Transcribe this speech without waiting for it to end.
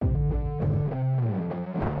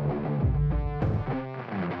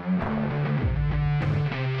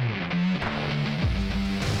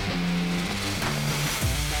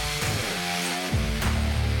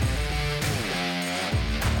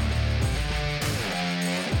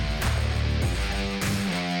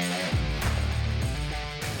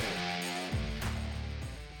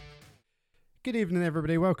Good evening,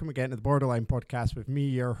 everybody. Welcome again to the Borderline Podcast with me,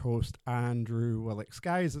 your host, Andrew Willox.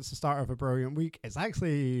 Guys, it's the start of a brilliant week. It's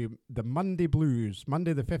actually the Monday Blues,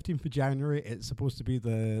 Monday the 15th of January. It's supposed to be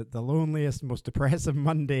the loneliest, most depressive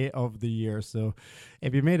Monday of the year. So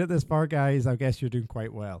if you made it this far, guys, I guess you're doing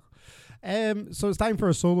quite well. So it's time for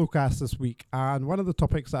a solo cast this week, and one of the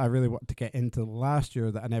topics that I really wanted to get into last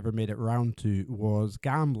year that I never made it round to was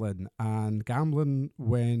gambling. And gambling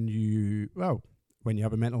when you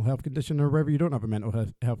have a mental health condition or whether you don't have a mental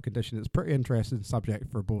health condition. It's a pretty interesting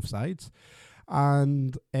subject for both sides.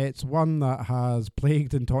 And it's one that has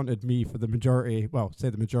plagued and taunted me for the majority of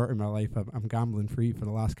my life. I'm gambling free for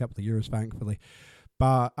the last couple of years, thankfully.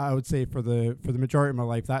 But I would say for the majority of my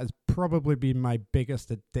life, that has probably been my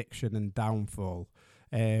biggest addiction and downfall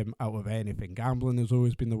out of anything. Gambling has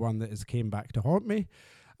always been the one that has came back to haunt me.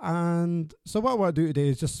 And so what I want to do today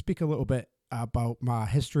is just speak a little bit about my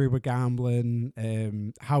history with gambling,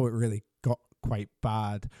 how it really got quite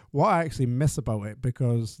bad, what I actually miss about it,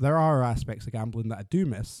 because there are aspects of gambling that I do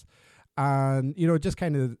miss, and just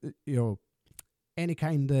kind of any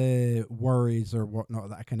kind of worries or whatnot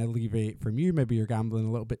that I can alleviate from you. Maybe you're gambling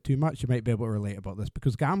a little bit too much, you might be able to relate about this,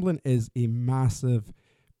 because gambling is a massive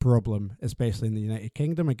problem, especially in the United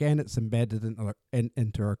Kingdom. Again, it's embedded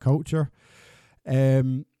into our culture.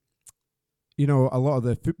 A lot of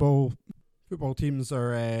the football teams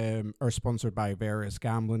are sponsored by various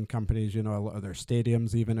gambling companies. A lot of their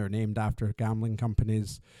stadiums even are named after gambling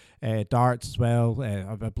companies. Darts as well.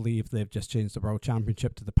 I believe they've just changed the World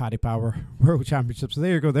Championship to the Paddy Power World Championship. So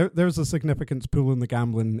there you go. There's a significance pool in the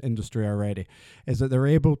gambling industry already. Is that they're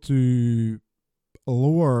able to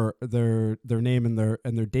lower their name and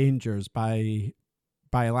their dangers by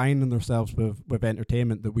aligning themselves with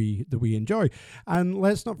entertainment that we enjoy. And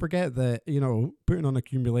let's not forget that, putting on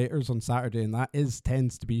accumulators on Saturday and that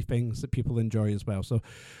tends to be things that people enjoy as well. So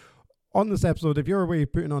on this episode, if you're away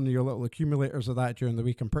putting on your little accumulators of that during the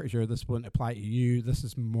week, I'm pretty sure this won't apply to you. This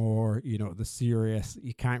is more, the serious.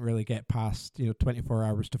 You can't really get past, 24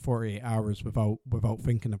 hours to 48 hours without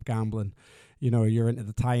thinking of gambling. You're into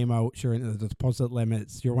the timeouts, you're into the deposit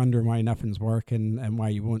limits, you're wondering why nothing's working and why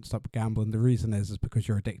you won't stop gambling. The reason is because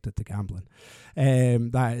you're addicted to gambling.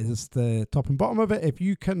 That is the top and bottom of it. If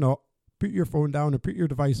you cannot put your phone down or put your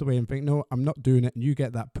device away and think, no, I'm not doing it, and you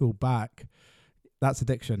get that pull back, that's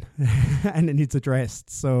addiction and it needs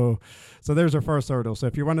addressed. So there's our first hurdle. So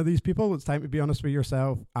if you're one of these people, it's time to be honest with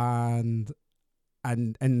yourself and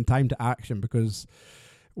time to action, because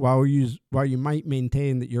while you might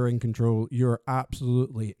maintain that you're in control, you're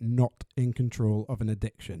absolutely not in control of an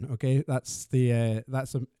addiction. Okay, that's the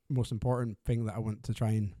most important thing that I want to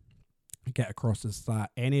try and get across, is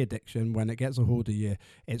that any addiction, when it gets a hold of you,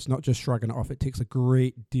 it's not just shrugging it off. It takes a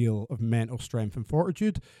great deal of mental strength and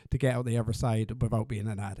fortitude to get out the other side without being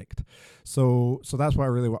an addict. So that's what I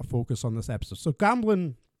really want to focus on this episode. So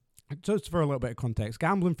gambling, just for a little bit of context,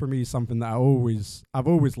 gambling for me is something that I've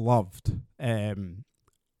always loved.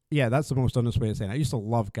 That's the most honest way of saying it. I used to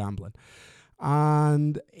love gambling.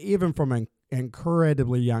 And even from an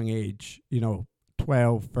incredibly young age,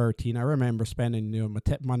 12, 13, I remember spending my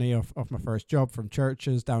tip money off my first job from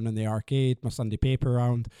churches down in the arcade, my Sunday paper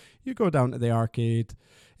round. You go down to the arcade.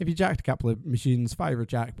 If you jacked a couple of machines, $5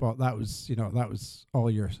 jackpot, that was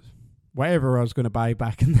all yours. Whatever I was going to buy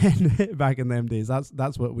back in them days,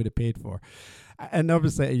 that's what we'd have paid for. And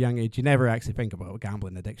obviously at a young age, you never actually think about a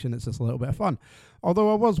gambling addiction. It's just a little bit of fun.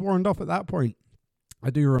 Although I was warned off at that point.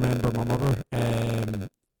 I do remember my mother,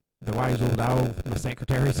 the wise old owl, my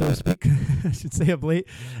secretary, so to speak, I should say of late,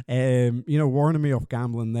 warning me off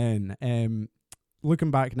gambling then.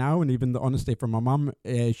 Looking back now, and even the honesty from my mum,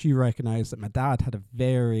 she recognised that my dad had a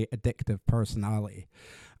very addictive personality.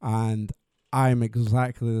 And I'm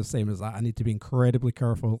exactly the same as that. I need to be incredibly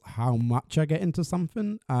careful how much I get into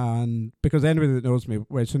something, and because anybody that knows me,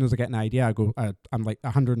 as soon as I get an idea, I'm like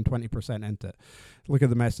 120% into it. Look at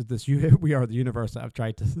the message this we are the universe that I've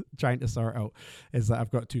trying to sort out, is that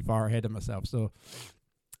I've got too far ahead of myself. So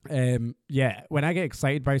when I get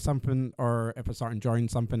excited by something, or if I start enjoying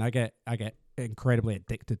something, I get incredibly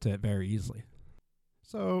addicted to it very easily.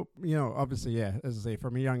 So, obviously, as I say,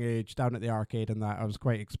 from a young age, down at the arcade and that, I was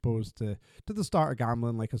quite exposed to the start of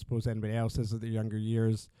gambling, like I suppose anybody else is at their younger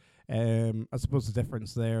years. I suppose the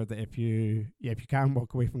difference there, that if you can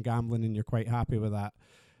walk away from gambling and you're quite happy with that,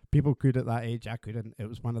 people could at that age. I couldn't. It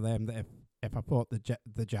was one of them that if I thought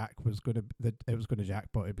the jack was going to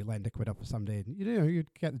jackpot, it'd be lend a quid up for someday. And,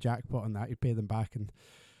 you'd get the jackpot on that, you'd pay them back, and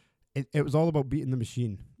it was all about beating the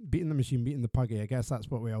machine, beating the puggy. I guess that's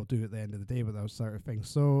what we all do at the end of the day with those sort of things.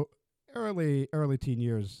 So early teen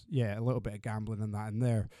years, a little bit of gambling and that in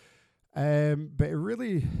there. But it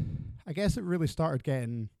really, I guess it really started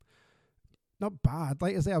getting not bad.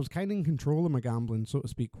 Like I say, I was kind of in control of my gambling, so to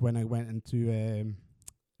speak, when I went into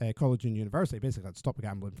college and university. Basically, I'd stopped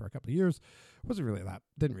gambling for a couple of years. Wasn't really that,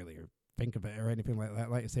 didn't really think of it or anything like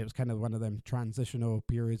that. Like I say, it was kind of one of them transitional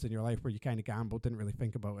periods in your life where you kind of gambled, didn't really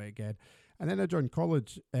think about it again. And then I joined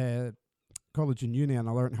college and uni, and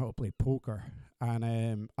I learned how to play poker.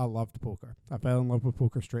 And I loved poker. I fell in love with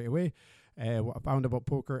poker straight away. What I found about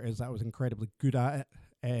poker is that I was incredibly good at it.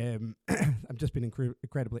 I'm just being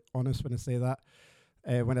incredibly honest when I say that.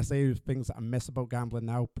 When I say things that I miss about gambling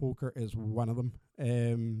now, poker is one of them.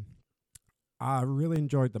 I really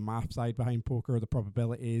enjoyed the math side behind poker, the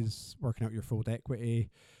probabilities, working out your fold equity,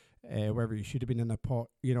 wherever you should have been in a pot,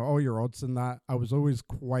 all your odds in that. I was always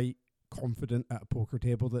quite confident at a poker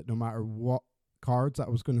table that no matter what cards that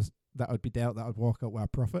would be dealt, that I'd walk out with a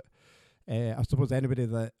profit. I suppose anybody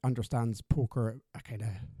that understands poker at a kind of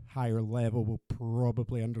higher level will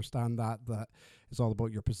probably understand that it's all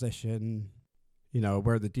about your position,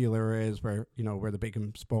 where the dealer is, where the big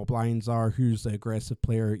and small blinds are, who's the aggressive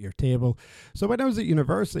player at your table. So when I was at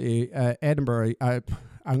university, Edinburgh, I'm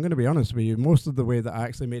going to be honest with you, most of the way that I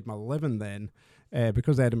actually made my living then,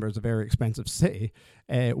 because Edinburgh is a very expensive city,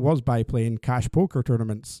 was by playing cash poker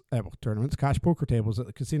cash poker tables at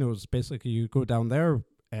the casinos. Basically, you go down there,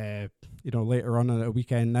 later on a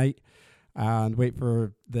weekend night, and wait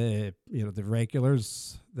for the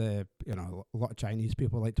regulars. A lot of Chinese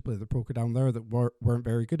people like to play the poker down there that weren't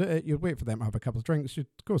very good at it. You'd wait for them to have a couple of drinks. You'd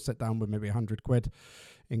go sit down with maybe £100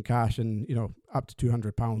 in cash, and up to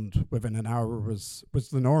 £200 within an hour was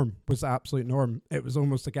the norm. Was the absolute norm. It was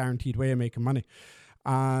almost a guaranteed way of making money,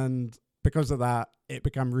 and because of that, it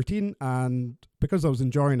became routine. And because I was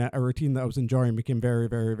enjoying it, a routine that I was enjoying became very,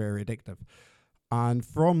 very, very addictive. And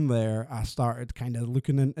from there, I started kind of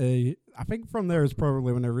looking into, I think from there is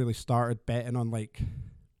probably when I really started betting on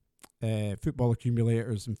football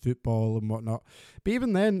accumulators and football and whatnot. But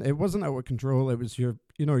even then, it wasn't out of control. It was your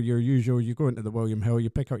usual, you go into the William Hill, you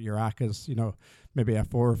pick out your ACCAs, maybe a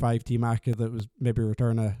 4 or 5 team ACCA that was maybe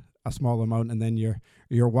return a small amount, and then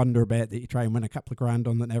your wonder bet that you try and win a couple of grand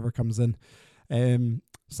on that never comes in.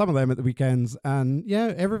 Some of them at the weekends, and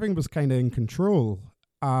yeah, everything was kind of in control.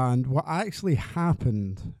 And what actually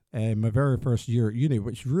happened my very first year at uni,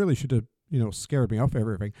 which really should have scared me off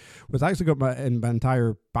everything, was I actually got my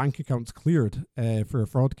entire bank accounts cleared for a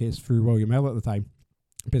fraud case through William Hill at the time.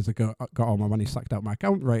 Basically got all my money sucked out of my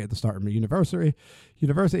account right at the start of my university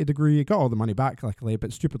degree, got all the money back luckily,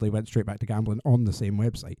 but stupidly went straight back to gambling on the same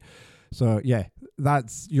website. So yeah,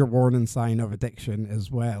 that's your warning sign of addiction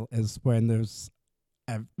as well, is when there's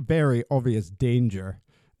a very obvious danger,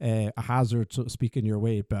 a hazard, so to speak, in your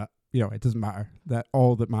way, but it doesn't matter. That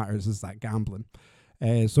all that matters is that gambling.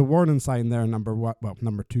 So warning sign there, number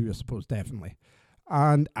 2, I suppose, definitely.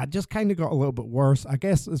 And I just kind of got a little bit worse, I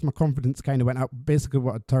guess, as my confidence kind of went up. Basically,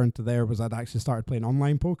 what I turned to there was I'd actually started playing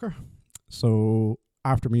online poker. So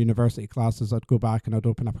after my university classes, I'd go back and I'd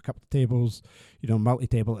open up a couple of tables,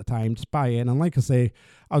 multi-table at a time, just buy in. And like I say,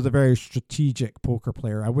 I was a very strategic poker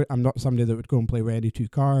player. I'm not somebody that would go and play with any 2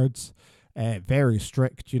 cards. Very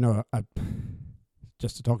strict,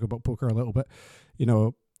 just to talk about poker a little bit,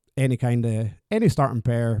 any starting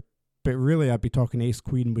pair, but really I'd be talking ace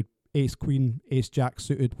queen, ace jack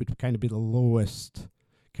suited would kind of be the lowest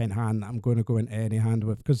kind of hand that I'm going to go into any hand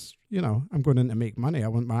with, because I'm going in to make money. I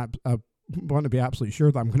want to be absolutely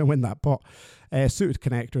sure that I'm going to win that pot. Suited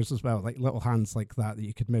connectors as well, like little hands like that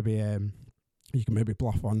you could maybe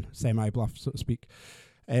bluff on, semi bluff, so to speak.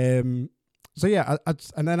 So yeah,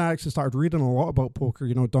 and then I actually started reading a lot about poker.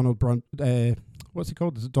 What's he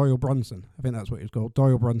called? Is it Doyle Brunson? I think that's what he's called.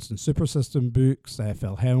 Doyle Brunson Super System books,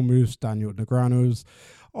 Phil Hellmuth, Daniel Negreanu's,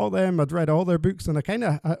 all them. I'd read all their books, and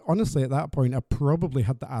honestly, at that point, I probably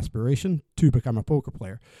had the aspiration to become a poker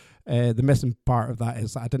player. The missing part of that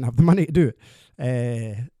is that I didn't have the money to do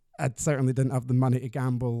it. I certainly didn't have the money to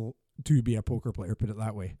gamble to be a poker player, put it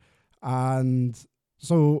that way. And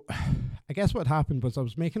so I guess what happened was I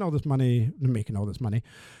was making all this money.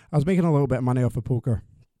 I was making a little bit of money off of poker,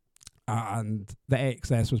 and the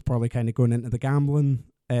excess was probably kind of going into the gambling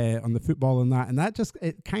on the football and that just,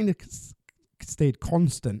 it kind of stayed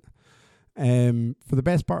constant for the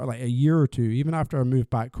best part of like a year or two, even after I moved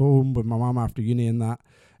back home with my mum after uni and that.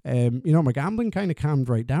 My gambling kind of calmed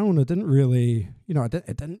right down. I didn't really, I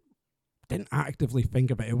didn't actively think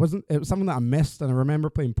of it. It was something that I missed, and I remember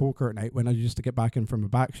playing poker at night when I used to get back in from a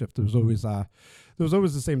back shift. There was always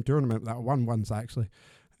the same tournament that I won once actually,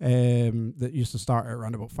 that used to start at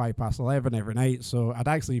around about 11:05 every night. So I'd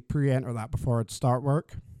actually pre-enter that before I'd start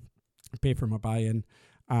work, pay for my buy-in,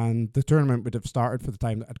 and the tournament would have started for the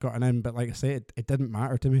time that I'd gotten in. But like I say, it didn't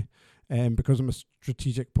matter to me. because I'm a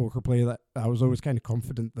strategic poker player, that I was always kind of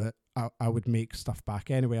confident that I would make stuff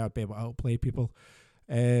back anyway. I'd be able to outplay people.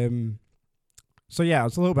 So yeah, I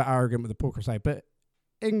was a little bit arrogant with the poker side, but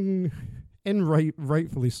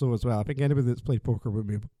rightfully so as well. I think anybody that's played poker with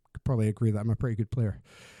me could probably agree that I'm a pretty good player.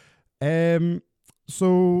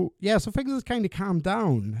 So things has kind of calmed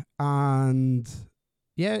down, and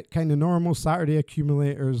yeah, kind of normal. Saturday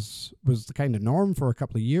accumulators was the kind of norm for a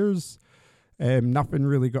couple of years. Nothing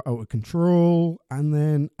really got out of control, and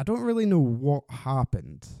then I don't really know what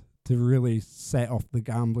happened to really set off the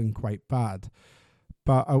gambling quite bad.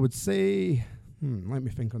 But I would say, let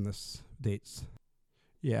me think on this dates.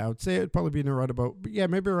 Yeah, I would say it'd probably be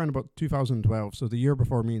maybe around about 2012. So the year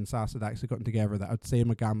before me and Sass had actually gotten together, that I'd say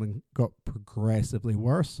my gambling got progressively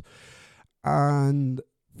worse. And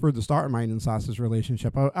for the start of mine and Sass's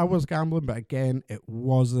relationship, I was gambling, but again, it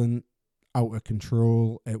wasn't out of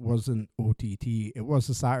control. It wasn't OTT. It was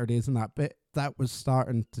the Saturdays and that bit. That was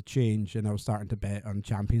starting to change, and I was starting to bet on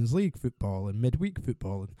Champions League football and midweek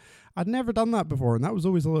football. And I'd never done that before, and that was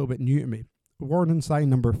always a little bit new to me. Warning sign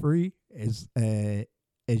number 3 is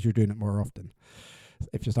you're doing it more often.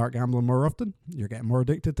 If you start gambling more often, you're getting more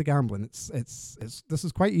addicted to gambling. This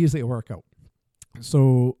is quite easy to work out.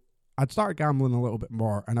 So I'd start gambling a little bit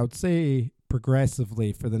more, and I would say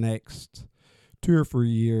progressively for the next 2 or 3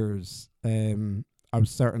 years, I was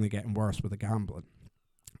certainly getting worse with the gambling.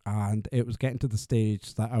 And it was getting to the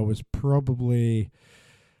stage that I was probably,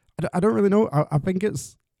 I don't really know. I think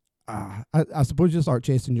it's, I suppose you start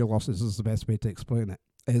chasing your losses is the best way to explain it.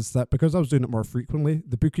 Is that because I was doing it more frequently,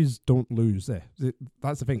 the bookies don't lose.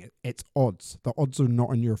 That's the thing. It's odds. The odds are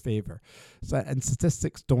not in your favor. And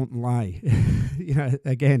statistics don't lie.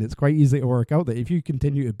 Again, it's quite easy to work out that if you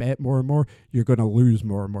continue to bet more and more, you're going to lose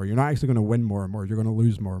more and more. You're not actually going to win more and more. You're going to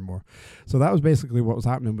lose more and more. So that was basically what was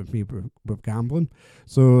happening with me with gambling.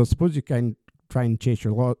 So I suppose you can try and chase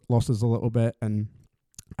your losses a little bit. And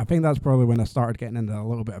I think that's probably when I started getting into a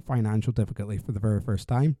little bit of financial difficulty for the very first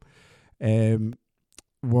time.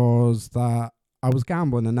 Was that I was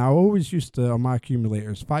gambling, and I always used to, on my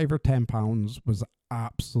accumulators, £5 or £10 was the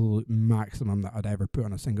absolute maximum that I'd ever put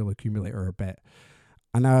on a single accumulator or bet.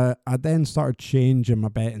 And I then started changing my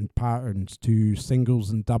betting patterns to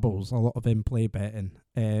singles and doubles, a lot of in-play betting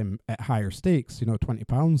at higher stakes,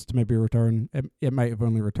 £20 to maybe return. It might have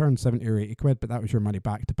only returned 70 or 80 quid, but that was your money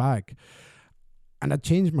back to back. And I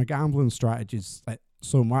changed my gambling strategies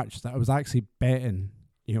so much that I was actually betting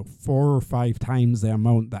 4 or 5 times the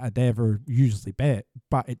amount that I'd ever usually bet,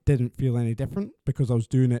 but it didn't feel any different because I was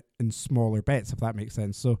doing it in smaller bets, if that makes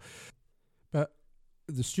sense. So, but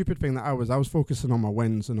the stupid thing that I was focusing on my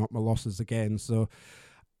wins and not my losses again. So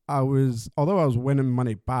although I was winning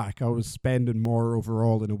money back, I was spending more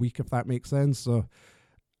overall in a week, if that makes sense. So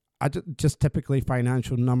I just typically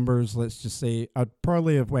financial numbers, let's just say I'd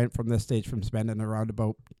probably have went from this stage from spending around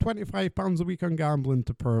about £25 a week on gambling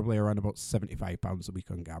to probably around about £75 a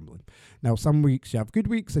week on gambling. Now, some weeks you have good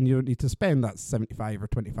weeks and you don't need to spend that £75 or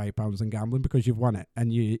 £25 on gambling because you've won it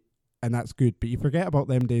and that's good. But you forget about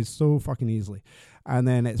them days so fucking easily. And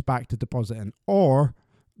then it's back to depositing. Or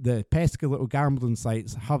the pesky little gambling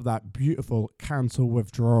sites have that beautiful cancel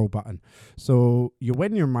withdrawal button. So you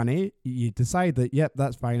win your money, you decide that, yep,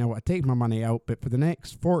 that's fine, I want to take my money out, but for the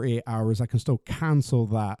next 48 hours, I can still cancel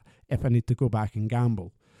that if I need to go back and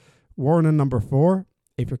gamble. Warning number 4,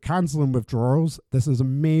 if you're cancelling withdrawals, this is a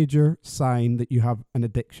major sign that you have an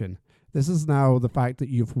addiction. This is now the fact that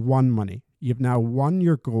you've won money. You've now won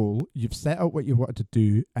your goal, you've set out what you wanted to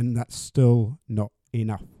do, and that's still not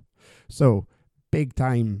enough. So, big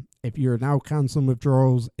time. If you're now cancelling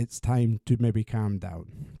withdrawals, it's time to maybe calm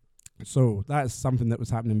down. So that's something that was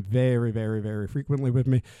happening very, very, very frequently with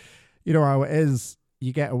me. You know how it is.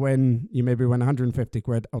 You get a win, you maybe win 150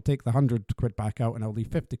 quid. I'll take the 100 quid back out and I'll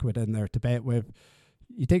leave 50 quid in there to bet with.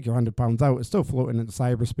 You take your £100 out, it's still floating into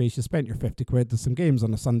cyberspace. You spent your 50 quid. There's some games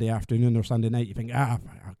on a Sunday afternoon or Sunday night. You think, I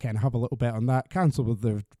can have a little bet on that. Cancel with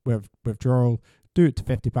the withdrawal. Do it to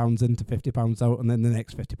 £50 in, to £50 out, and then the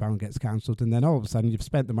next £50 gets cancelled, and then all of a sudden you've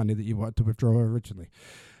spent the money that you wanted to withdraw originally.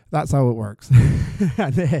 That's how it works.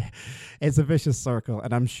 And it's a vicious circle,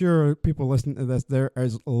 and I'm sure people listening to this, there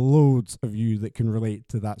is loads of you that can relate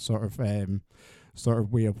to that sort of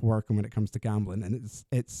way of working when it comes to gambling, and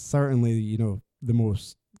it's certainly the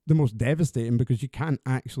most devastating because you can't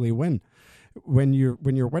actually win. When you're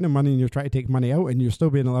winning money and you're trying to take money out and you're still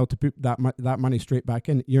being allowed to put that money straight back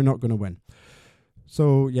in, you're not going to win.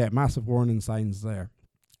 So yeah, massive warning signs there.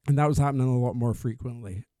 And that was happening a lot more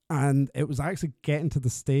frequently. And it was actually getting to the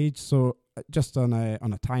stage, so just on a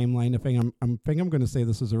timeline, I think I'm going to say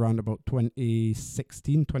this is around about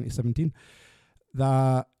 2016, 2017,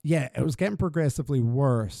 that, yeah, it was getting progressively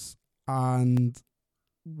worse. And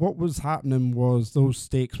what was happening was those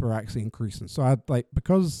stakes were actually increasing. So I'd like,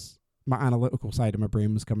 because my analytical side of my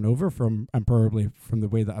brain was coming over from, and probably from the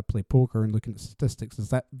way that I play poker and looking at statistics, is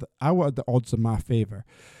that I wanted the odds in my favor.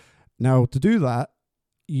 Now, to do that,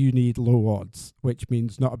 you need low odds, which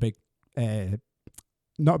means not a big winning,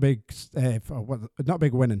 not a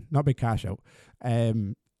big cash out,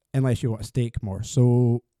 unless you want to stake more.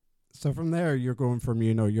 So from there, you're going from,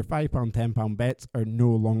 your £5, £10 bets are no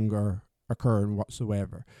longer occurring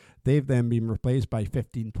whatsoever. They've then been replaced by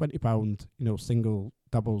 £15, £20, single,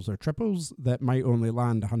 doubles or triples that might only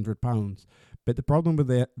land £100. But the problem with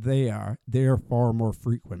they're far more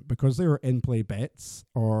frequent because they were in-play bets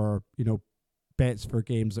or, bets for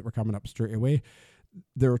games that were coming up straight away.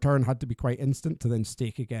 The return had to be quite instant to then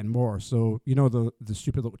stake again more. So, the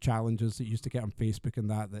stupid little challenges that you used to get on Facebook and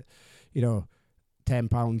that,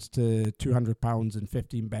 £10 to £200 and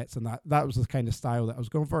 15 bets, and that was the kind of style that I was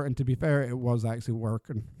going for. And to be fair, it was actually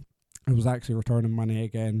working. I was actually returning money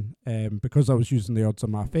again because I was using the odds in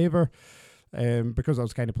my favour, because I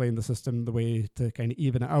was kind of playing the system the way to kind of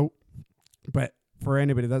even it out. But for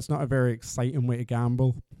anybody, that's not a very exciting way to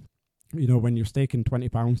gamble. When you're staking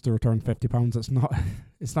 £20 to return £50,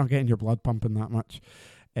 it's not getting your blood pumping that much.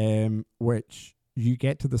 Which you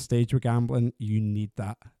get to the stage with gambling, you need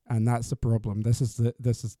that, and that's the problem. This is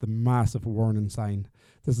the massive warning sign.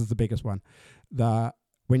 This is the biggest one, that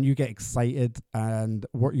when you get excited and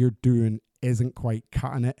what you're doing isn't quite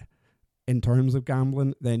cutting it in terms of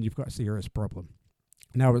gambling, then you've got a serious problem.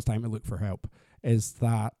 Now it's time to look for help. Is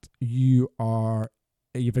that you've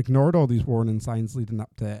ignored all these warning signs leading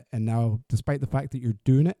up to it, and now, despite the fact that you're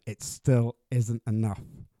doing it, it still isn't enough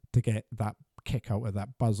to get that kick out of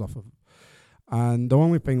that buzz off of it. And the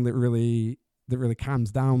only thing that really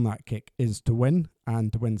calms down that kick is to win,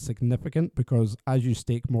 and to win significant, because as you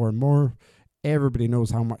stake more and more, everybody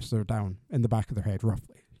knows how much they're down in the back of their head,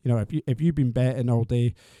 roughly. If you've been betting all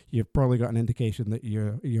day, you've probably got an indication that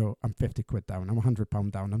I'm 50 quid down, I'm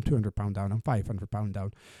 £100 down, I'm £200 down, I'm £500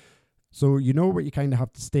 down. So you know what you kind of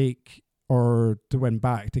have to stake or to win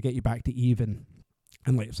back to get you back to even.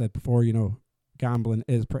 And like I said before, gambling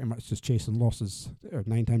is pretty much just chasing losses.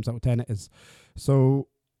 9 times out of 10 it is. So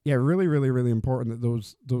yeah, really, really, really important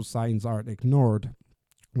that those signs aren't ignored,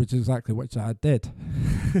 which is exactly what I did.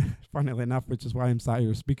 Funnily enough, which is why I'm sat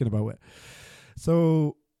here speaking about it.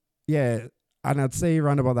 So yeah, and I'd say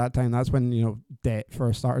around about that time, that's when, debt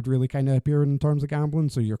first started really kind of appearing in terms of gambling.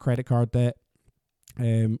 So your credit card debt,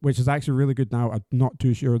 which is actually really good now. I'm not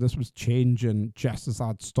too sure. This was changing just as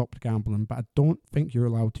I'd stopped gambling, but I don't think you're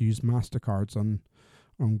allowed to use MasterCards on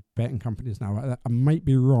betting companies now. I might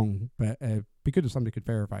be wrong, but it'd be good if somebody could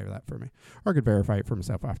verify that for me, or I could verify it for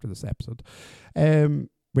myself after this episode.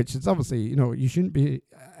 Which is obviously, you shouldn't be.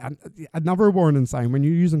 Another warning sign, when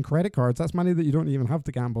you're using credit cards, that's money that you don't even have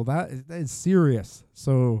to gamble. That is serious.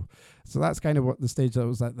 So that's kind of what the stage that I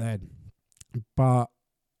was at then. But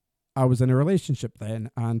I was in a relationship then,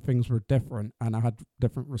 and things were different, and I had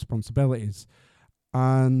different responsibilities.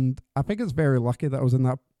 And I think it's very lucky that I was in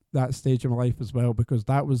that stage of my life as well, because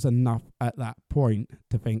that was enough at that point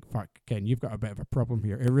to think, fuck, Ken, you've got a bit of a problem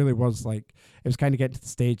here. It really was it was kind of getting to the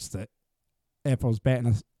stage that if I was betting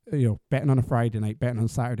on a Friday night, betting on a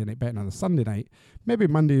Saturday night, betting on a Sunday night, maybe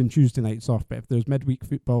Monday and Tuesday nights off, but if there's midweek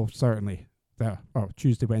football, certainly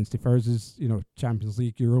Tuesday, Wednesday, Thursdays, Champions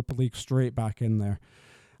League, Europa League, straight back in there.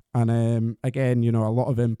 And again, a lot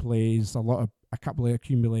of in-plays, a couple of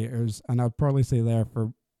accumulators, and I'd probably say there,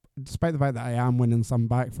 for despite the fact that I am winning some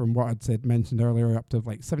back from what I'd mentioned earlier, up to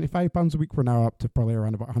like £75 a week, we're now up to probably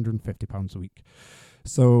around about £150 a week.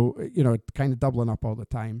 So, kind of doubling up all the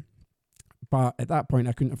time. But at that point,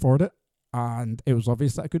 I couldn't afford it, and it was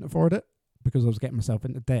obvious that I couldn't afford it because I was getting myself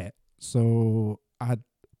into debt. So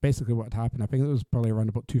basically what had happened, I think it was probably around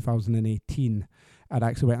about 2018, I'd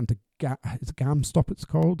actually went into it's GamStop, it's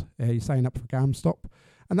called. You sign up for GamStop,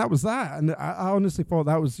 and that was that. And I honestly thought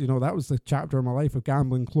that was the chapter of my life of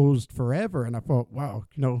gambling closed forever. And I thought, wow,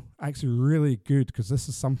 actually really good, because this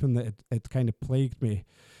is something that it kind of plagued me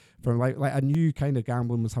from like I knew kind of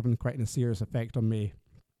gambling was having quite a serious effect on me,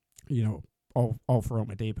 all throughout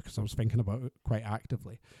my day, because I was thinking about it quite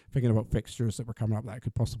actively, thinking about fixtures that were coming up that I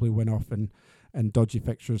could possibly win off, and dodgy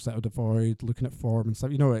fixtures that I would avoid, looking at form and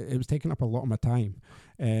stuff. It was taking up a lot of my time,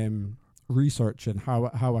 researching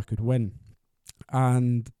how I could win.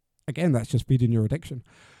 And again, that's just feeding your addiction.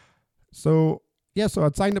 So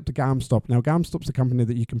I'd signed up to GamStop. Now, GamStop's a company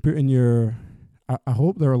that you can put in your... I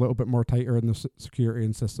hope they're a little bit more tighter in the security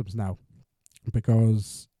and systems now,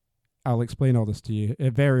 because I'll explain all this to you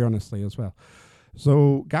very honestly as well.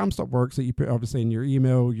 So GamStop works that you put obviously in your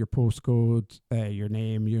email, your postcode, your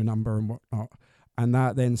name, your number, and whatnot, and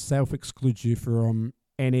that then self-excludes you from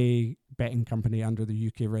any betting company under the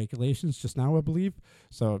UK regulations just now, I believe.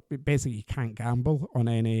 So basically, you can't gamble on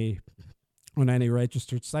any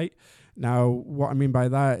registered site. Now, what I mean by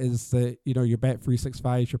that is that, you know, your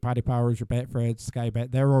Bet365s, your Paddy Powers, your Betfred, Sky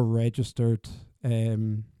Bet, they're all registered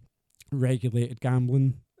regulated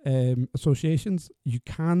gambling associations. You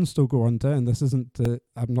can still go onto, and this isn't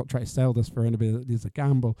I'm not trying to sell this for anybody that needs a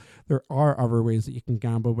gamble. There are other ways that you can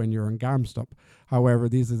gamble when you're on GamStop. However,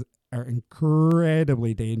 these are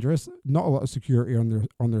incredibly dangerous. Not a lot of security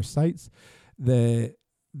on their sites.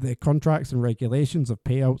 The contracts and regulations of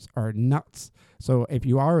payouts are nuts. So if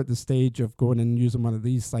you are at the stage of going and using one of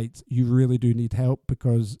these sites, you really do need help,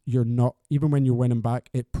 because you're not, even when you're winning back,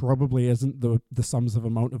 it probably isn't the sums of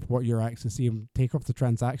amount of what you're actually seeing. Take off the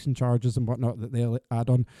transaction charges and whatnot that they'll add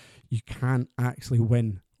on. You can't actually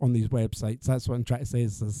win on these websites. That's what I'm trying to say,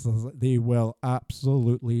 is they will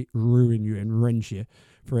absolutely ruin you and rinse you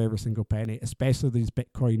for every single penny, especially these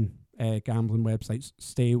Bitcoin gambling websites.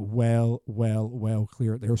 Stay well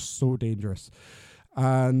clear. They're so dangerous.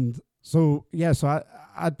 And so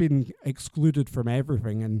I'd been excluded from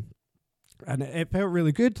everything, and it felt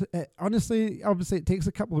really good. Honestly, obviously it takes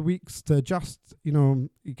a couple of weeks to adjust. You know,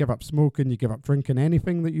 you give up smoking, you give up drinking,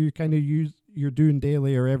 anything that you kind of you're doing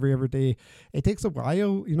daily or every day. It takes a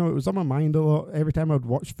while. You know, it was on my mind a lot. Every time I'd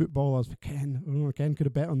watch football, I was like, Ken could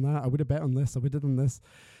have bet on that. I would have bet on this. I would have done this.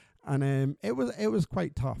 And it was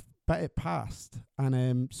quite tough, but it passed.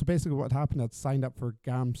 And so basically what happened, I'd signed up for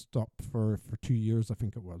GamStop for 2 years, I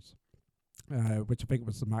think it was, which I think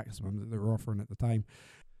was the maximum that they were offering at the time.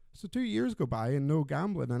 So 2 years go by and no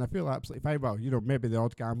gambling, and I feel absolutely fine. Well, you know, maybe the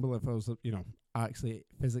odd gamble if I was, you know, actually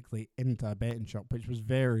physically into a betting shop, which was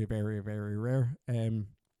very, very, very rare.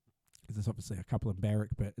 There's obviously a couple in Berwick,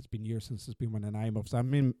 but it's been years since there's been one in Imhoff. So I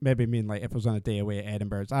mean, maybe like if I was on a day away at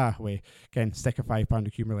Edinburgh, it's we can stick a £5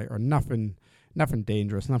 accumulator, nothing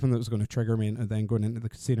dangerous, nothing that was going to trigger me into then going into the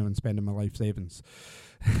casino and spending my life savings.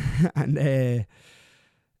 And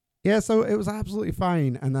so it was absolutely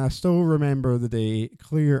fine, and I still remember the day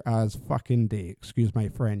clear as fucking day. Excuse my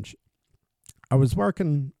French. I was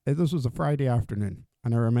working. This was a Friday afternoon,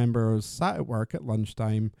 and I remember I was sat at work at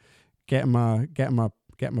lunchtime, getting my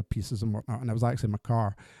pieces and whatnot, and I was actually in my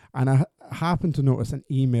car, and I happened to notice an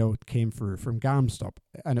email came through from GamStop,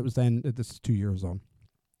 and it was then, this is 2 years on,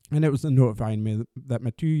 and it was notifying me that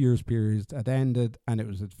my 2 years period had ended, and it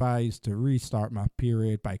was advised to restart my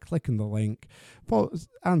period by clicking the link,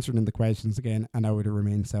 answering the questions again, and I would have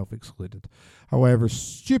remained self-excluded. However,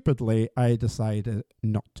 stupidly, I decided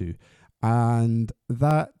not to. And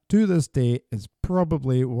that, to this day, is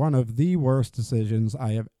probably one of the worst decisions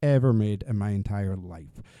I have ever made in my entire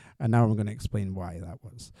life. And now I'm going to explain why that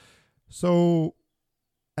was. So,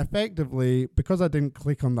 effectively, because I didn't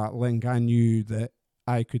click on that link, I knew that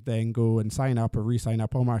I could then go and sign up or re-sign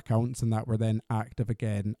up all my accounts, and that were then active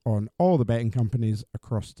again on all the betting companies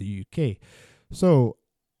across the UK. So,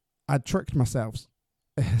 I tricked myself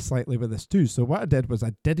slightly with this too. So what I did was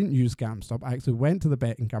I didn't use GamStop. I actually went to the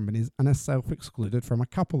betting companies and I self-excluded from a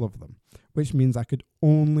couple of them, which means I could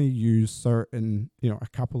only use certain, a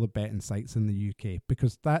couple of betting sites in the UK,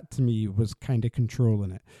 because that to me was kind of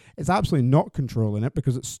controlling it. It's absolutely not controlling it,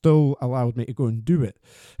 because it still allowed me to go and do it.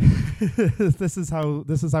 This is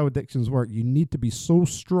how addictions work. You need to be so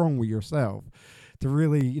strong with yourself to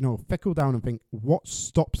really, fickle down and think, what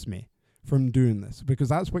stops me from doing this? Because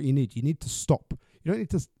that's what you need. You need to stop. You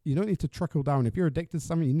don't need to trickle down. If you're addicted to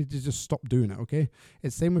something, you need to just stop doing it, okay?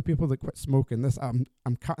 It's same with people that quit smoking.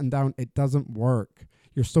 I'm cutting down. It doesn't work.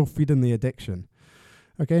 You're still feeding the addiction,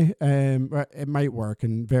 okay? It might work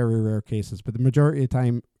in very rare cases, but the majority of the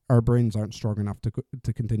time, our brains aren't strong enough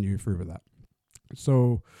to continue through with that.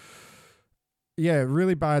 So, yeah,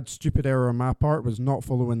 really bad, stupid error on my part was not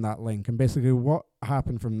following that link. And basically what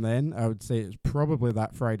happened from then, I would say it's probably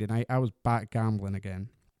that Friday night, I was back gambling again.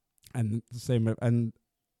 And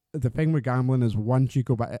the thing with gambling is, once you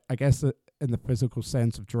go back, I guess in the physical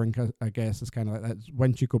sense of drink, I guess it's kind of like that.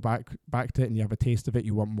 Once you go back to it and you have a taste of it,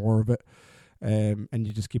 you want more of it, and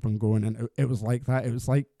you just keep on going. And it was like that. It was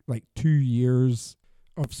like 2 years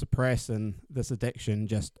of suppressing this addiction,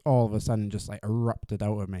 just all of a sudden just like erupted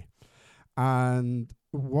out of me. And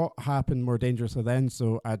what happened more dangerously then?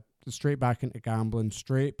 So I straight back into gambling,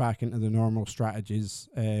 straight back into the normal strategies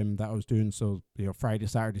that I was doing. So, Friday,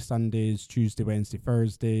 Saturday, Sundays, Tuesday, Wednesday,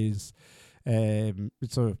 Thursdays. Well,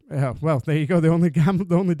 there you go. The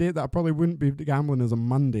only date that I probably wouldn't be gambling is a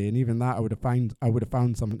Monday, and even that I would have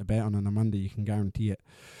found something to bet on a Monday. You can guarantee it.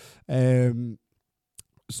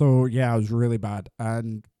 So yeah, I was really bad,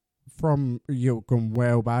 and from going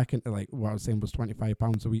well back into like what I was saying was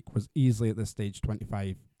 £25 a week was easily at this stage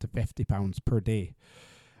 £25 to £50 per day.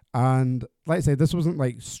 And like I say, this wasn't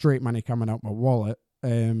like straight money coming out my wallet.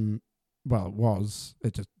 Well, it was.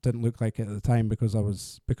 It just didn't look like it at the time because I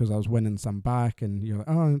was winning some back, and you're like,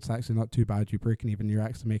 oh, it's actually not too bad. You're breaking even. You're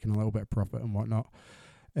actually making a little bit of profit and whatnot.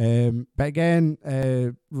 But again,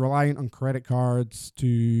 reliant on credit cards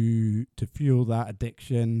to fuel that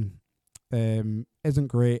addiction isn't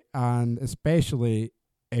great, and especially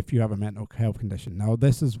if you have a mental health condition. Now,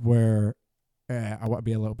 this is where I want to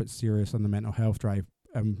be a little bit serious on the mental health drive.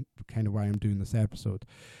 Kind of why I'm doing this episode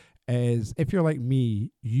is if you're like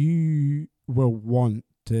me, you will want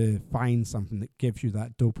to find something that gives you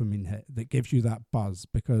that dopamine hit, that gives you that buzz.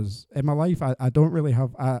 Because in my life, I don't really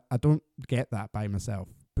have, I don't get that by myself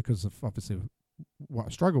because of obviously what I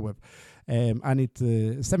struggle with. I need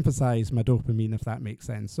to synthesize my dopamine, if that makes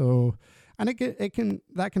sense. So, and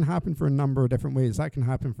that can happen for a number of different ways. That can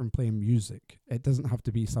happen from playing music. It doesn't have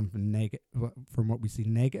to be something negative from what we see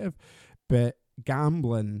negative, but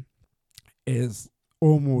gambling is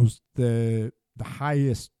almost the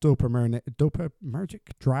highest dopaminergic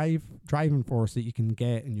driving force that you can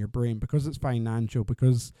get in your brain, because it's financial,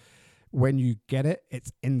 because when you get it,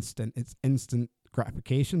 it's instant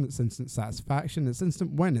gratification, it's instant satisfaction, it's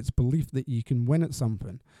instant win, it's belief that you can win at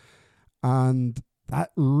something. And that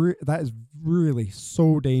is really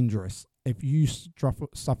so dangerous if you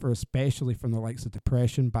suffer especially from the likes of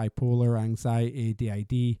depression, bipolar, anxiety,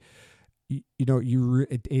 DID,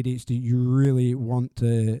 ADHD. You really want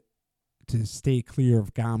to stay clear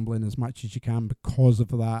of gambling as much as you can, because of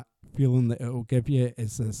that feeling that it'll give you.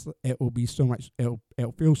 It'll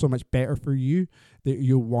feel so much better for you that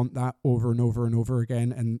you'll want that over and over and over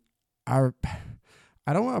again. And I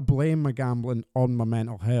don't want to blame my gambling on my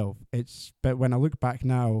mental health. But when I look back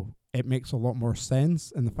now, it makes a lot more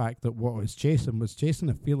sense in the fact that what I was chasing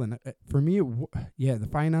a feeling. For me, the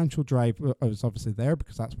financial drive was obviously there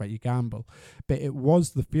because that's why you gamble. But it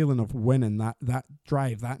was the feeling of winning, that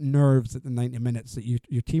drive, that nerves at the 90 minutes that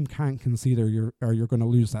your team can't concede or you're going to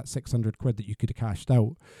lose that 600 quid that you could have cashed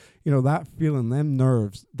out. That feeling, them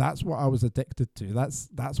nerves, that's what I was addicted to.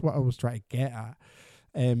 That's what I was trying to get at,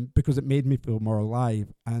 because it made me feel more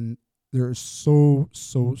alive. And there are so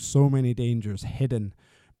many dangers hidden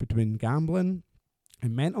between gambling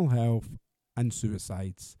and mental health and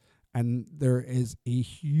suicides. And there is a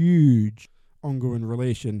huge ongoing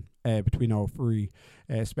relation between all three,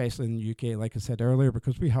 especially in the UK, like I said earlier,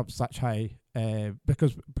 because we have such high,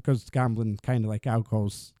 because gambling, kind of like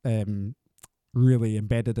alcohol's really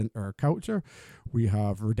embedded into our culture. We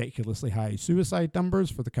have ridiculously high suicide numbers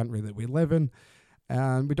for the country that we live in.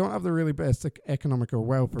 And we don't have the really best economic or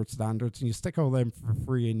welfare standards, and you stick all them for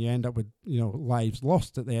free, and you end up with lives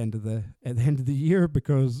lost at the end of the year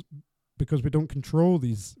because we don't control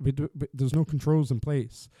these. There's no controls in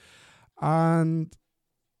place, and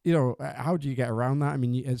how do you get around that? I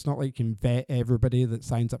mean, it's not like you can vet everybody that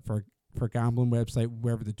signs up for a gambling website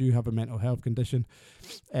wherever they do have a mental health condition.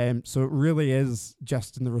 So it really is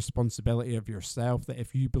just in the responsibility of yourself that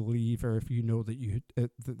if you believe or if you know that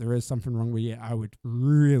that there is something wrong with you, I would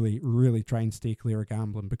really, really try and stay clear of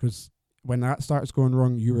gambling, because when that starts going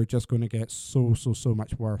wrong, you are just going to get so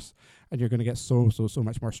much worse, and you're going to get so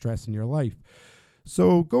much more stress in your life.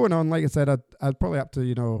 So going on, like I said, I'd probably up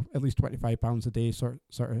to at least £25 a day, sort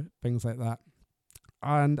of things like that,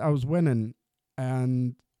 and I was winning.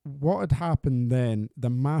 And what had happened then, the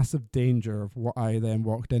massive danger of what I then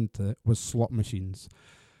walked into was slot machines,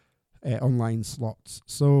 online slots.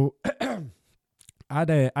 So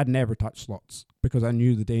I'd never touched slots because I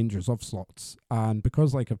knew the dangers of slots. And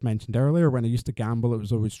because, like I've mentioned earlier, when I used to gamble, it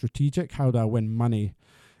was always strategic. How do I win money?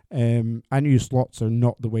 I knew slots are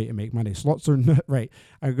not the way to make money. Slots are not, right,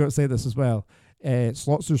 I've got to say this as well.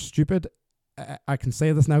 Slots are stupid. I can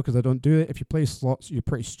say this now because I don't do it. If you play slots, you're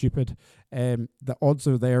pretty stupid. The odds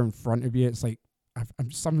are there in front of you. It's like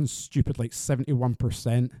I'm something stupid, like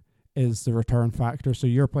 71% is the return factor. So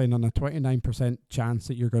you're playing on a 29% chance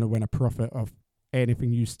that you're going to win a profit of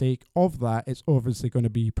anything you stake. Of that, it's obviously going to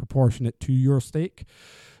be proportionate to your stake.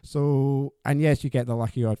 So, and yes, you get the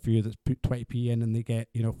lucky odd few that's put 20p in and they get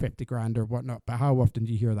 50 grand or whatnot. But how often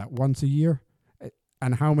do you hear that? Once a year?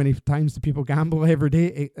 And how many times do people gamble every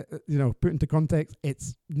day? Put into context,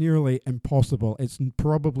 it's nearly impossible. It's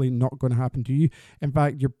probably not going to happen to you. In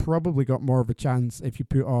fact, you've probably got more of a chance if you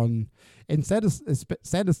put on, instead of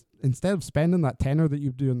spending that tenner that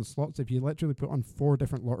you do on the slots, if you literally put on 4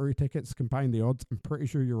 different lottery tickets, combine the odds, I'm pretty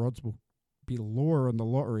sure your odds will be lower on the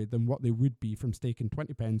lottery than what they would be from staking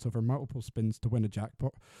 20 pence over multiple spins to win a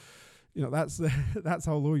jackpot. That's that's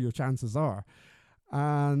how low your chances are.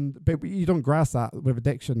 But you don't grasp that with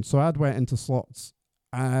addiction. So I'd went into slots,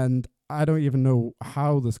 and I don't even know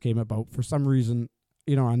how this came about. For some reason,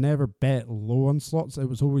 I never bet low on slots. It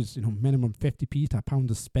was always, minimum 50p to a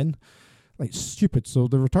pound a spin, like stupid. So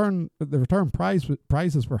the return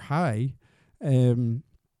prizes were high.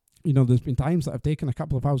 There's been times that I've taken a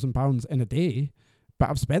couple of £1,000 in a day, but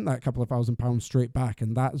I've spent that couple of £1,000 straight back.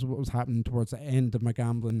 And that's what was happening towards the end of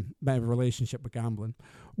my relationship with gambling,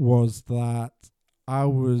 was that I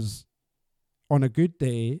was on a good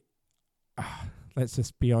day. Let's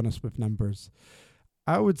just be honest with numbers.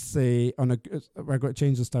 I would say I got to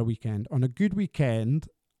change this to a weekend. On a good weekend,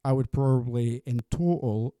 I would probably in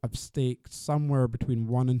total have staked somewhere between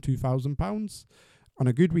 £1,000 and £2,000. On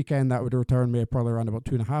a good weekend, that would return me probably around about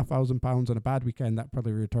 £2,500. On a bad weekend, that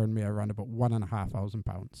probably returned me around about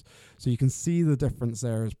 £1,500. So you can see the difference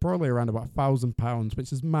there is probably around about £1,000,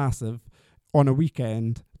 which is massive on a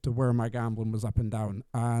weekend, to where my gambling was up and down.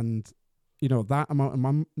 And that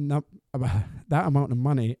amount of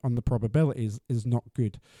money on the probabilities is not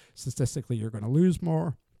good. Statistically, you're going to lose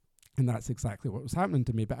more, and that's exactly what was happening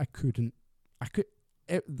to me. But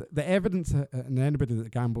the evidence, and anybody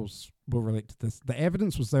that gambles will relate to this, the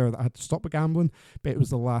evidence was there that I had to stop with gambling, but it was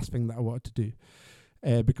the last thing that I wanted to do,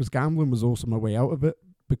 because gambling was also my way out of it,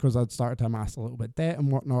 because I'd started to amass a little bit of debt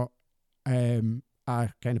and whatnot.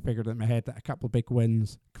 I kind of figured in my head that a couple of big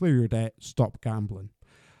wins, clear your debt, stop gambling.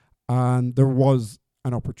 And there was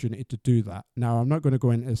an opportunity to do that. Now, I'm not going to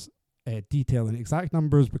go into detail and exact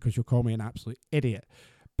numbers because you'll call me an absolute idiot.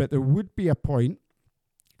 But there would be a point,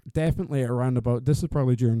 definitely around about, this is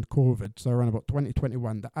probably during COVID, so around about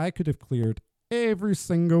 2021, that I could have cleared every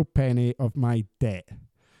single penny of my debt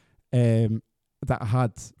that I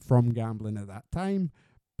had from gambling at that time.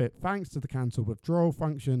 But thanks to the cancel withdrawal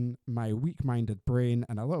function, my weak-minded brain,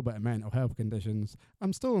 and a little bit of mental health conditions,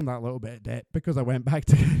 I'm still in that little bit of debt because I went back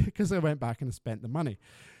and I spent the money.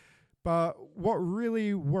 But what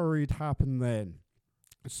really worried happened then.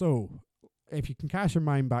 So if you can cast your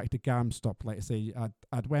mind back to GamStop, let's say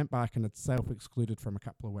I'd went back and had self-excluded from a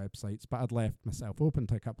couple of websites, but I'd left myself open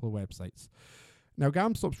to a couple of websites. Now,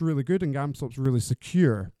 GamStop's really good and GamStop's really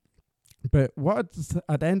secure. But what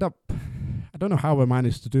I'd end up, I don't know how I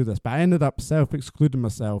managed to do this, but I ended up self-excluding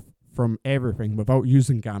myself from everything without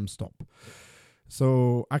using GamStop.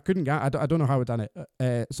 So I couldn't, I don't know how I'd done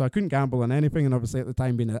it. So I couldn't gamble on anything. And obviously at the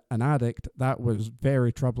time being an addict, that was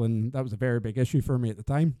very troubling. That was a very big issue for me at the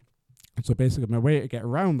time. And so basically my way to get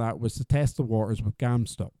around that was to test the waters with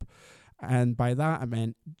GamStop. And by that I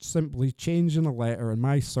meant simply changing a letter in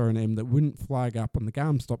my surname that wouldn't flag up on the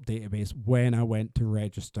GamStop database when I went to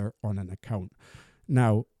register on an account.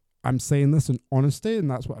 Now, I'm saying this in honesty, and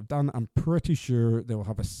that's what I've done. I'm pretty sure they will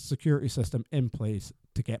have a security system in place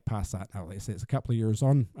to get past that. Now, let's say it's a couple of years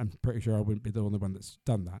on. I'm pretty sure I wouldn't be the only one that's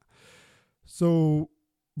done that. So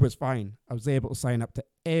it was fine. I was able to sign up to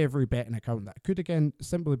every betting account that I could again,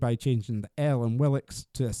 simply by changing the L in Willox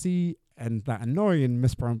to a C, and that annoying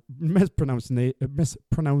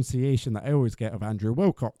mispronunciation that I always get of Andrew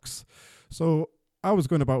Willox. So I was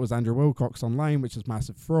going about as Andrew Willox online, which is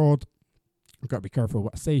massive fraud. I've got to be careful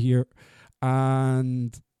what I say here.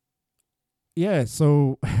 And yeah,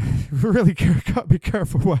 so really got to be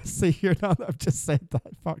careful what I say here now that I've just said that.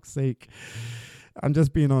 Fuck's sake. I'm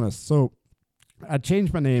just being honest. So I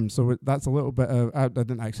changed my name, so that's a little bit of, I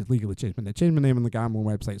didn't actually legally change my name. I changed my name on the gambling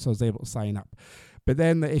website, so I was able to sign up. But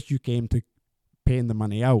then the issue came to paying the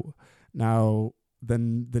money out. Now,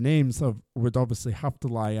 then the names would obviously have to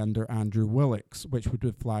lie under Andrew Willox, which would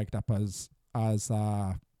be flagged up as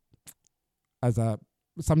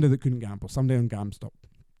somebody that couldn't gamble, somebody on GamStop.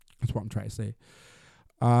 That's what I'm trying to say.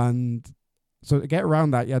 And so to get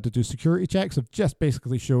around that, you had to do security checks of just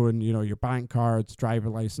basically showing, your bank cards, driver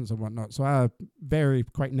license and whatnot. So I very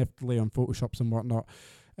quite niftily on Photoshops and whatnot,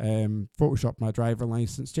 Photoshopped my driver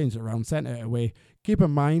license, changed it around, sent it away. Keep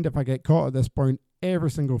in mind, if I get caught at this point,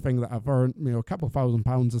 every single thing that I've earned, a couple of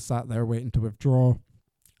 £1,000 is sat there waiting to withdraw.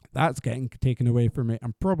 That's getting taken away from me.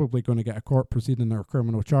 I'm probably going to get a court proceeding or a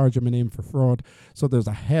criminal charge in my name for fraud. So there's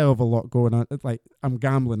a hell of a lot going on. It's like I'm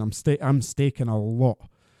gambling. I'm staking a lot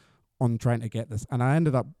on trying to get this. And I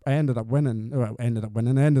ended up winning. Well, I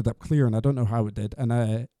ended up clearing. I don't know how it did. And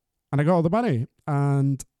I got all the money.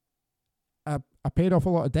 And I paid off a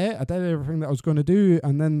lot of debt. I did everything that I was going to do.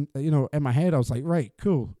 And then, in my head, I was like, right,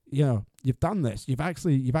 cool. You've done this. You've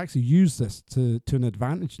actually used this to an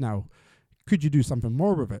advantage now. Could you do something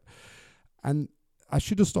more with it? And I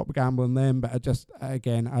should have stopped gambling then, but I just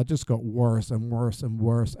got worse and worse and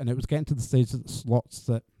worse. And it was getting to the stage of the slots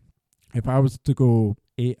that if I was to go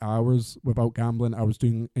 8 hours without gambling, I was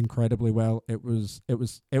doing incredibly well. It was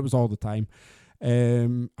all the time.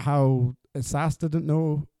 How Sass didn't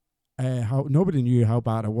know, how nobody knew how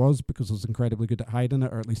bad I was, because I was incredibly good at hiding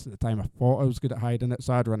it, or at least at the time I thought I was good at hiding it.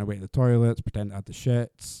 So I'd run away to the toilets, pretend I had the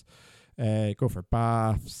shits, go for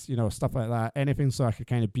baths, stuff like that. Anything so I could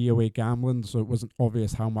kind of be away gambling, so it wasn't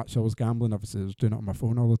obvious how much I was gambling. Obviously, I was doing it on my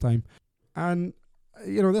phone all the time. And,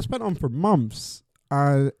 this went on for months.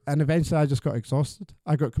 And eventually I just got exhausted.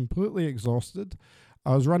 I got completely exhausted.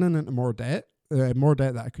 I was running into more debt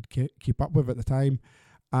that I could keep up with at the time.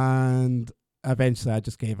 And eventually I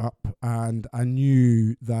just gave up. And I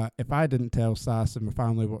knew that if I didn't tell Sass and my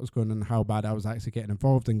family what was going on and how bad I was actually getting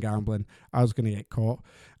involved in gambling, I was going to get caught.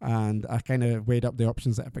 And I kind of weighed up the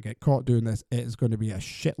options that if I get caught doing this, it's going to be a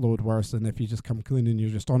shitload worse than if you just come clean and you're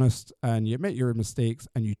just honest and you admit your mistakes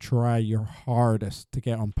and you try your hardest to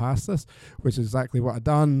get on past this, which is exactly what I'd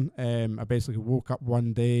done. I basically woke up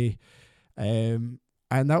one day,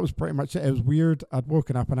 and that was pretty much it. It was weird. I'd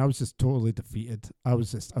woken up and I was just totally defeated. I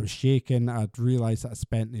was shaking. I'd realised that I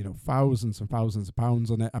spent, thousands and thousands of pounds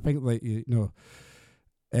on it. I think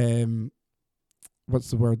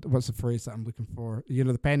what's the word? What's the phrase that I'm looking for?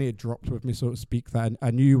 The penny had dropped with me, so to speak, that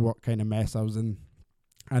I knew what kind of mess I was in,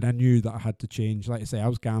 and I knew that I had to change. Like I say, I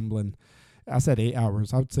was gambling. I said 8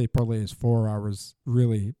 hours. I would say probably it's 4 hours,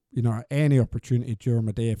 really, at any opportunity during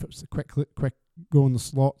my day. If it was a quick go on the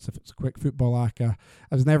slots, if it's a quick football acca.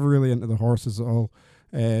 I was never really into the horses at all.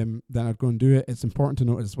 Then I'd go and do it. It's important to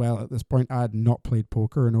note as well, at this point, I had not played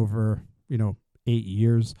poker in over, 8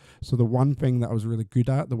 years. So the one thing that I was really good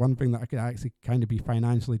at, the one thing that I could actually kind of be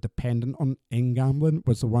financially dependent on in gambling,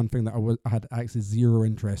 was the one thing that I had actually zero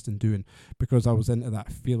interest in doing, because I was into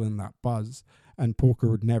that feeling, that buzz. And poker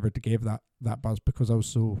would never give that buzz, because I was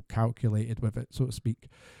so calculated with it, so to speak.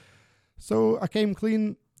 So I came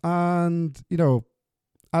clean, and,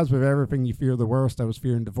 as with everything, you fear the worst. I was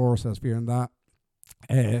fearing divorce. I was fearing that.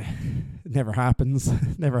 It never happens.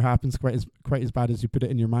 Never happens quite as bad as you put it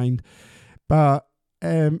in your mind. But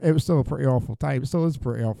it was still a pretty awful time. It still is a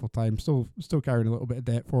pretty awful time. Still carrying a little bit of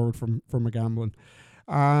debt forward from my gambling.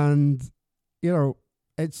 And,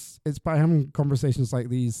 it's by having conversations like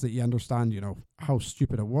these that you understand, how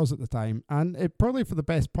stupid I was at the time. And it probably, for the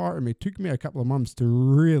best part of me, took me a couple of months to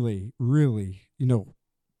really, really,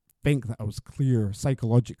 think that I was clear,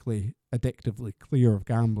 psychologically, addictively clear of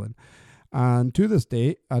gambling. And to this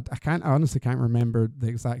day, I honestly can't remember the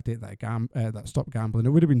exact date that I stopped gambling. It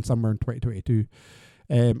would have been somewhere in 2022.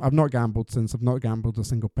 I've not gambled since. I've not gambled a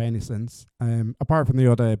single penny since, apart from the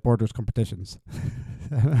odd Borders competitions.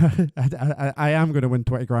 I am going to win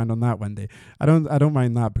 20 grand on that one day. I don't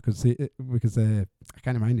mind that because I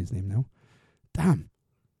can't mind his name now. Damn,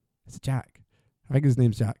 it's Jack. I think his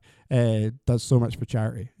name's Jack. Does so much for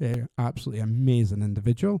charity. Absolutely amazing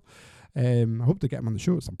individual. I hope to get him on the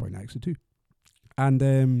show at some point actually too.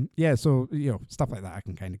 And so stuff like that I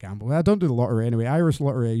can kind of gamble. I don't do the lottery anyway. Irish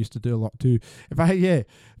lottery I used to do a lot too.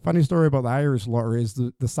 Funny story about the Irish lottery is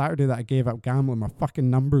the Saturday that I gave up gambling, my fucking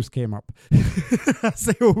numbers came up. As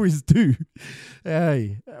they always do.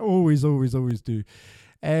 Always do.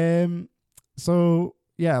 So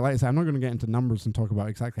yeah, like I said, I'm not going to get into numbers and talk about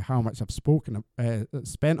exactly how much I've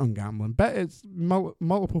spent on gambling, but it's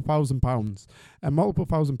multiple £1,000s, and multiple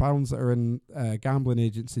 £1,000s that are in gambling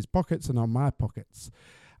agencies' pockets and on my pockets.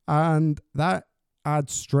 And that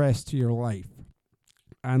adds stress to your life.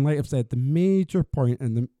 And like I've said, the major point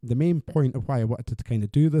and the main point of why I wanted to kind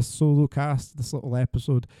of do this solo cast, this little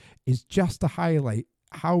episode, is just to highlight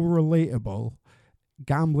how relatable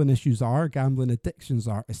gambling issues are, gambling addictions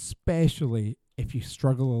are, especially if you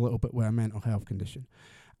struggle a little bit with a mental health condition.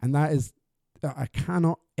 And that is, I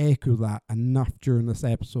cannot echo that enough during this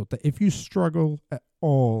episode, that if you struggle at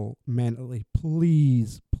all mentally,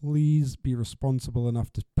 please be responsible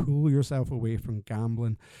enough to pull yourself away from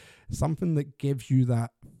gambling. Something that gives you that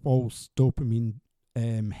false dopamine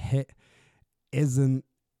hit isn't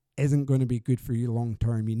going to be good for you long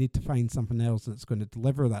term. You need to find something else that's going to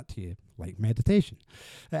deliver that to you, like meditation.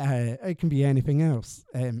 It can be anything else,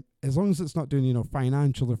 as long as it's not doing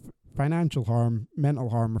financial harm, mental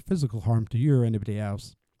harm, or physical harm to you or anybody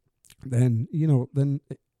else. Then you're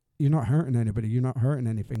not hurting anybody. You're not hurting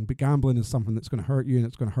anything. But gambling is something that's going to hurt you, and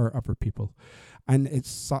it's going to hurt other people, and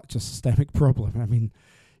it's such a systemic problem. I mean,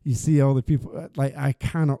 you see all the people, like, I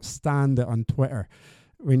cannot stand it on Twitter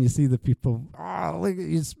when you see the people,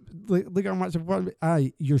 look how much I've won.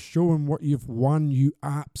 You're showing what you've won, you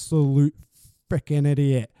absolute freaking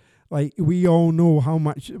idiot. Like, we all know how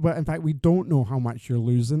much, well, in fact, we don't know how much you're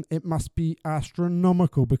losing. It must be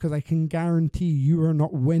astronomical, because I can guarantee you are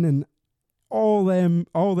not winning all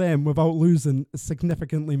them without losing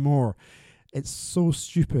significantly more. It's so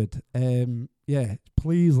stupid. Yeah,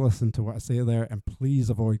 please listen to what I say there, and please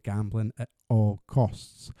avoid gambling at all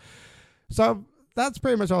costs. So that's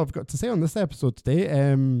pretty much all I've got to say on this episode today.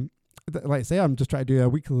 Like I say, I'm just trying to do a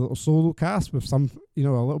weekly little solo cast with some, a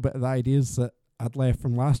little bit of the ideas that I'd left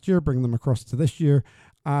from last year, bring them across to this year,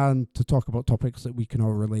 and to talk about topics that we can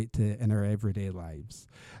all relate to in our everyday lives.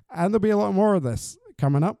 And there'll be a lot more of this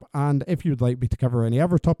coming up. And if you'd like me to cover any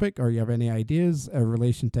other topic, or you have any ideas in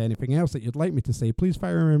relation to anything else that you'd like me to say, please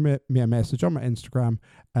fire me a message on my Instagram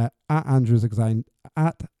at Andrew's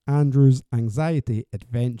Anxiety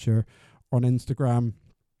Adventure on Instagram.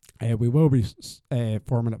 We will be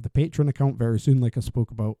forming up the Patreon account very soon, like I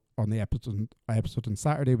spoke about on the episode on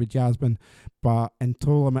Saturday with Jasmine. But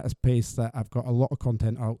until I'm at a pace that I've got a lot of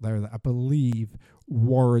content out there that I believe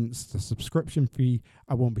warrants the subscription fee,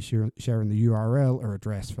 I won't be sharing the URL or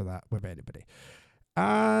address for that with anybody.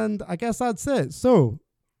 And I guess that's it. So,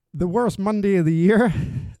 the worst Monday of the year,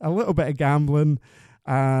 a little bit of gambling,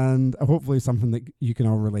 and hopefully something that you can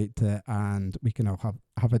all relate to, and we can all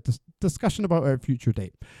have a discussion about at a future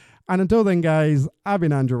date. And until then, guys, I've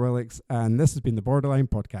been Andrew Willox, and this has been the Borderline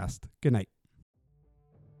Podcast. Good night.